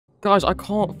Guys, I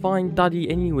can't find Daddy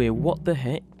anywhere. What the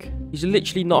heck? He's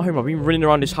literally not home. I've been running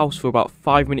around this house for about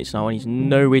 5 minutes now and he's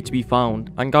nowhere to be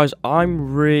found. And guys,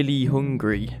 I'm really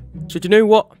hungry. So do you know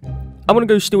what? I'm going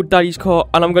to go steal Daddy's car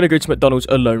and I'm going to go to McDonald's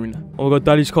alone. Oh my god,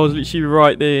 Daddy's car's literally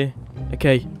right there.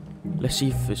 Okay, let's see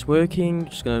if it's working.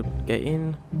 Just going to get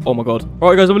in. Oh my god.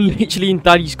 Alright guys, I'm literally in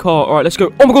Daddy's car. Alright, let's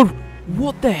go. Oh my god.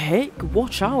 What the heck?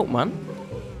 Watch out, man.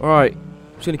 Alright,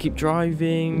 I'm just going to keep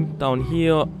driving down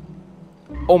here.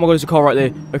 Oh my god, there's a car right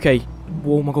there. Okay.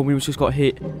 Oh my god, we just got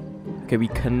hit. Okay, we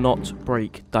cannot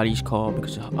break Daddy's car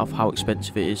because of how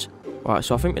expensive it is. Right,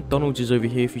 so I think McDonald's is over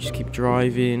here if you just keep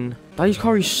driving. Daddy's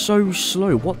car is so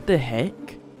slow. What the heck?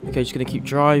 Okay, just gonna keep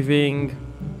driving.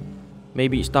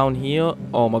 Maybe it's down here.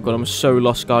 Oh my god, I'm so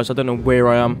lost, guys. I don't know where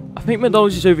I am. I think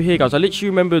McDonald's is over here, guys. I literally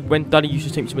remember when Daddy used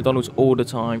to take me to McDonald's all the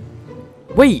time.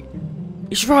 Wait!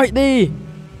 It's right there!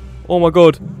 Oh my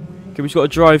god. Okay, we just gotta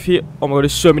drive here. Oh my god,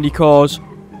 there's so many cars.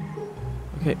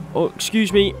 Okay. Oh,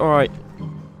 excuse me. Alright.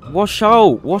 Watch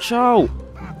out. Watch out.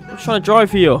 I'm trying to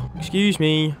drive here. Excuse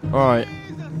me. Alright.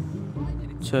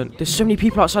 Turn. There's so many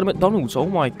people outside of McDonald's. Oh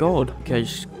my god. Okay,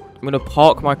 I'm gonna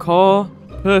park my car.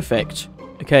 Perfect.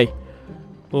 Okay.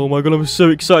 Oh my god, I'm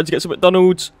so excited to get to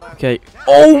McDonald's. Okay.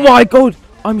 Oh my god.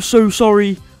 I'm so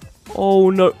sorry. Oh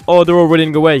no. Oh, they're all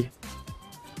running away.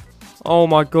 Oh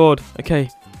my god. Okay.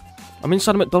 I'm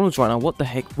inside of McDonald's right now. What the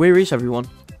heck? Where is everyone?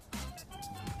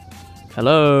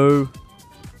 Hello?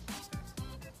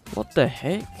 What the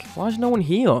heck? Why is no one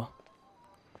here?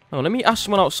 Oh, let me ask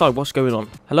someone outside what's going on.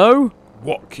 Hello?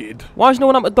 What, kid? Why is no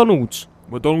one at McDonald's?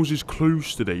 McDonald's is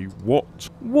closed today. What?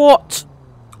 What?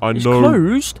 It's know.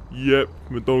 Closed? Yep,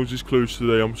 McDonald's is closed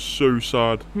today. I'm so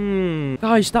sad.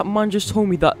 Guys, that man just told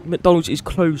me that McDonald's is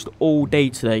closed all day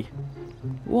today.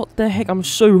 What the heck? I'm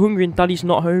so hungry and Daddy's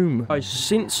not home. Guys,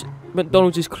 since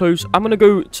McDonald's is closed, I'm gonna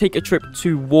go take a trip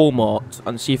to Walmart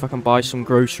and see if I can buy some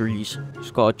groceries.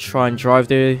 Just gotta try and drive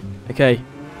there. Okay.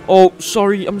 Oh,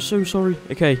 sorry. I'm so sorry.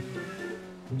 Okay.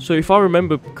 So if I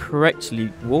remember correctly,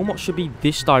 Walmart should be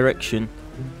this direction.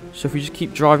 So if we just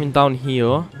keep driving down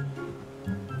here.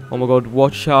 Oh my god,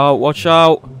 watch out, watch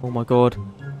out. Oh my god.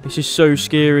 This is so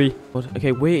scary.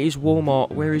 Okay, where is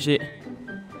Walmart? Where is it?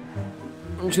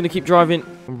 I'm just going to keep driving.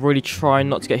 I'm really trying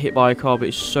not to get hit by a car, but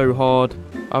it's so hard.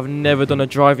 I've never done a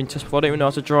driving test before. I don't even know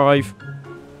how to drive.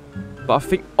 But I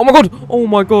think... Oh my god! Oh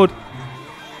my god!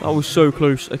 That was so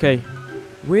close. Okay.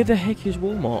 Where the heck is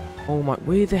Walmart? Oh my...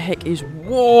 Where the heck is...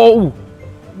 Whoa!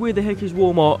 Where the heck is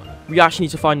Walmart? We actually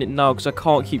need to find it now because I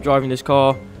can't keep driving this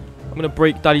car. I'm going to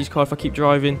break Daddy's car if I keep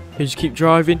driving. Okay, just keep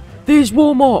driving. There's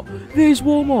Walmart! There's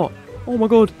Walmart! Oh my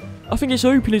god. I think it's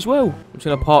open as well. I'm just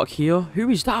going to park here. Who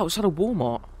is that outside of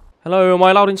Walmart? Hello, am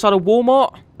I allowed inside of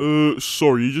Walmart?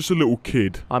 Sorry, you're just a little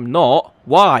kid. I'm not.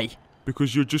 Why?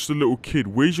 Because you're just a little kid.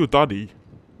 Where's your daddy?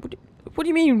 What do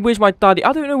you mean, where's my daddy?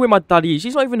 I don't know where my daddy is.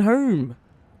 He's not even home.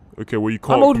 Okay, well, you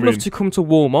can't I'm old enough to come to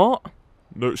Walmart.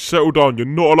 No, settle down. You're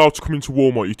not allowed to come into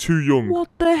Walmart. You're too young. What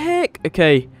the heck?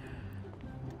 Okay.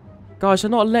 Guys,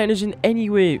 they're not letting us in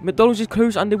anywhere. McDonald's is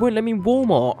closed and they won't let me in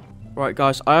Walmart. Right,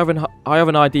 guys, I have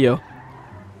an idea.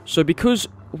 So because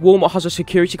Walmart has a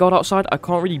security guard outside, I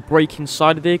can't really break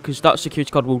inside of there because that security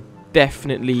guard will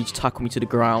definitely tackle me to the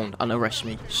ground and arrest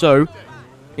me. So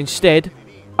instead,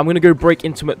 I'm going to go break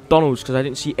into McDonald's because I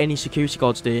didn't see any security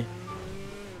guards there.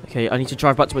 Okay, I need to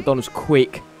drive back to McDonald's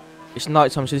quick. It's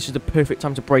night time, so this is the perfect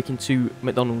time to break into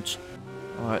McDonald's.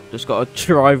 Alright, just got to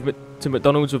drive to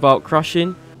McDonald's without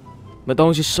crashing.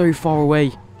 McDonald's is so far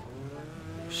away.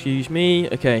 Excuse me.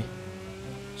 Okay.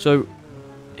 So,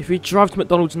 if we drive to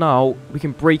McDonald's now, we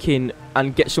can break in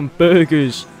and get some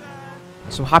burgers,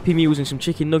 some Happy Meals and some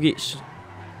chicken nuggets.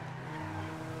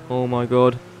 Oh my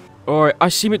god. Alright, I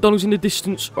see McDonald's in the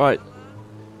distance. Alright.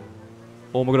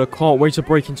 Oh my god, I can't wait to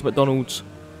break into McDonald's.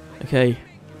 Okay.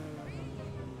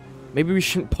 Maybe we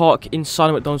shouldn't park inside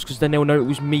of McDonald's because then they'll know it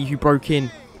was me who broke in.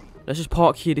 Let's just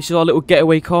park here. This is our little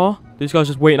getaway car. This guy's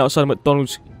just waiting outside of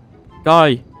McDonald's.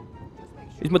 Guy,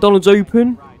 is McDonald's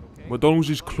open? McDonald's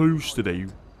is closed today.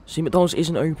 See, McDonald's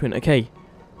isn't open. Okay.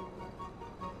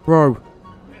 Bro,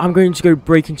 I'm going to go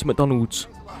break into McDonald's.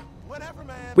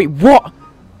 Wait, what?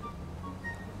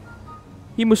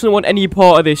 He mustn't want any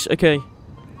part of this. Okay.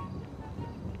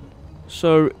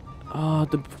 So,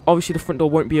 obviously the front door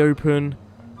won't be open.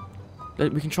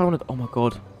 We can try one of the... Oh my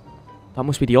god. That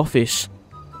must be the office.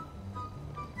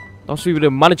 That must be where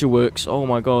the manager works. Oh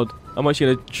my god. I'm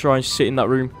actually going to try and sit in that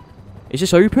room. Is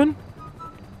this open?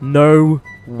 No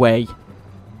way.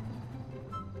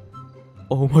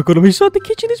 Oh my god, I'm inside the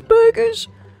kitchen. There's burgers.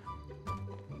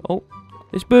 Oh,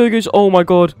 there's burgers. Oh my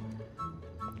god.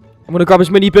 I'm going to grab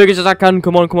as many burgers as I can.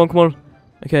 Come on, come on, come on.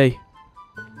 Okay.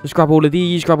 Let's grab all of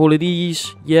these, grab all of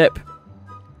these. Yep.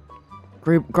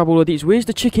 Grab all of these. Where's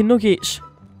the chicken nuggets?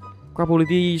 Grab all of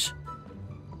these.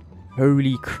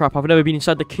 Holy crap, I've never been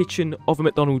inside the kitchen of a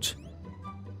McDonald's.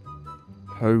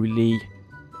 Holy.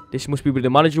 This must be where the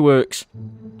manager works.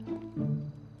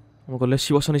 Oh my god, let's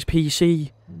see what's on his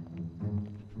PC.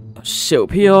 Let's sit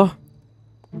up here.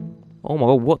 Oh my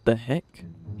god, what the heck?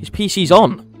 His PC's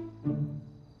on.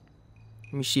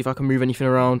 Let me see if I can move anything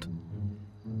around.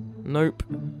 Nope.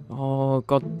 Oh,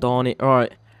 god darn it.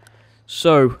 Alright.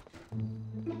 So.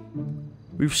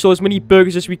 We've stole as many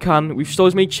burgers as we can. We've stole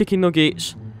as many chicken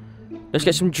nuggets. Let's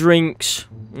get some drinks.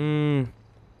 Holy.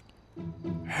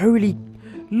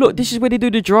 Look, this is where they do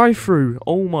the drive-thru.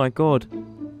 Oh my god.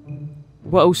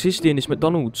 What else is there in this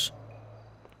McDonald's?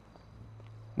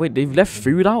 Wait, they've left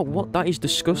food out? What? That is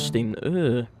disgusting.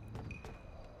 Ugh.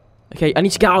 Okay, I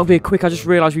need to get out of here quick. I just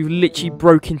realised we've literally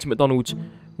broke into McDonald's.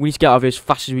 We need to get out of here as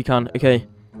fast as we can. Okay.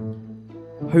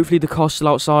 Hopefully the car's still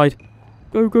outside.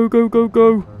 Go, go, go, go,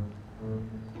 go.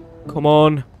 Come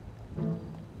on.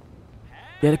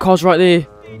 Yeah, the car's right there.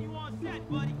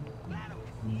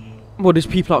 Oh, there's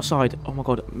people outside. Oh my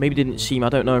god, maybe they didn't see me. I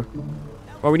don't know.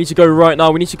 Right, we need to go right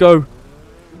now. We need to go.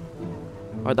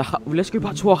 Right, let's go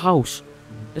back to our house.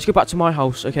 Let's go back to my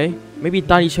house, okay? Maybe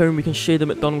Daddy's home. We can share the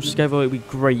McDonald's together. It'd be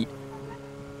great.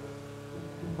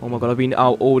 Oh my god, I've been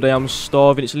out all day. I'm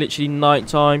starving. It's literally night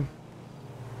time.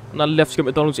 And I left to go to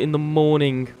McDonald's in the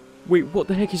morning. Wait, what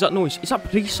the heck is that noise? Is that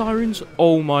police sirens?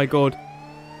 Oh my god.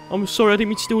 I'm sorry, I didn't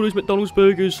mean to steal those McDonald's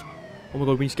burgers. Oh my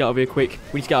god, we need to get out of here quick.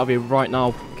 We need to get out of here right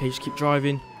now. Okay, just keep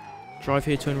driving. Drive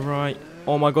here, turn right.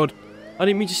 Oh my god. I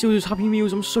didn't mean to steal those Happy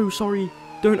Meals. I'm so sorry.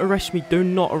 Don't arrest me. Do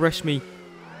not arrest me.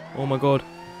 Oh my god.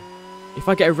 If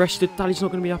I get arrested, Daddy's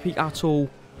not going to be happy at all.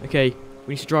 Okay,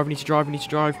 we need to drive, we need to drive, we need to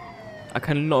drive. I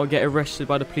cannot get arrested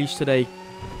by the police today.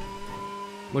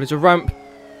 Well, there's a ramp.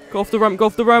 Go off the ramp, go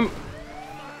off the ramp.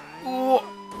 Oh,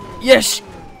 yes.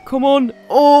 Come on.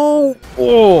 Oh,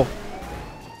 oh.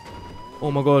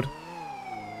 Oh my god.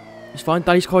 It's fine.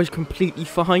 Daddy's car is completely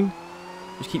fine.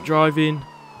 Just keep driving.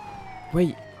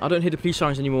 Wait, I don't hear the police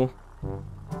sirens anymore.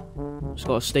 Just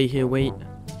gotta stay here, wait.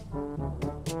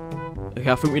 Okay,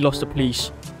 I think we lost the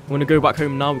police. I'm gonna go back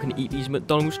home now. We can eat these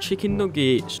McDonald's chicken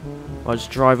nuggets. I'll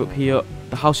just drive up here.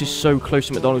 The house is so close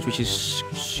to McDonald's, which is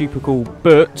super cool.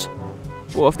 But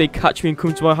what if they catch me and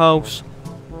come to my house?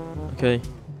 Okay,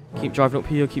 keep driving up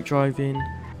here. Keep driving.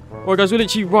 Alright, guys, we're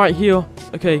literally right here.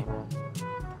 Okay,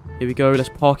 here we go. Let's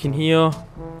park in here.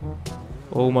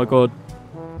 Oh my god,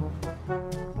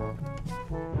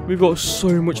 we've got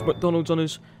so much McDonald's on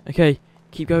us. Okay,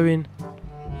 keep going.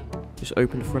 Just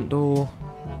open the front door.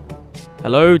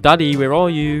 Hello, Daddy, where are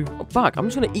you? I'm back. I'm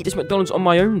just going to eat this McDonald's on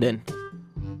my own then.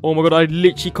 Oh my god, I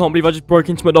literally can't believe I just broke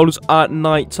into McDonald's at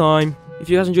night time. If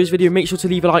you guys enjoyed this video, make sure to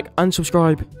leave a like and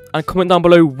subscribe. And comment down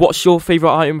below what's your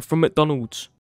favourite item from McDonald's.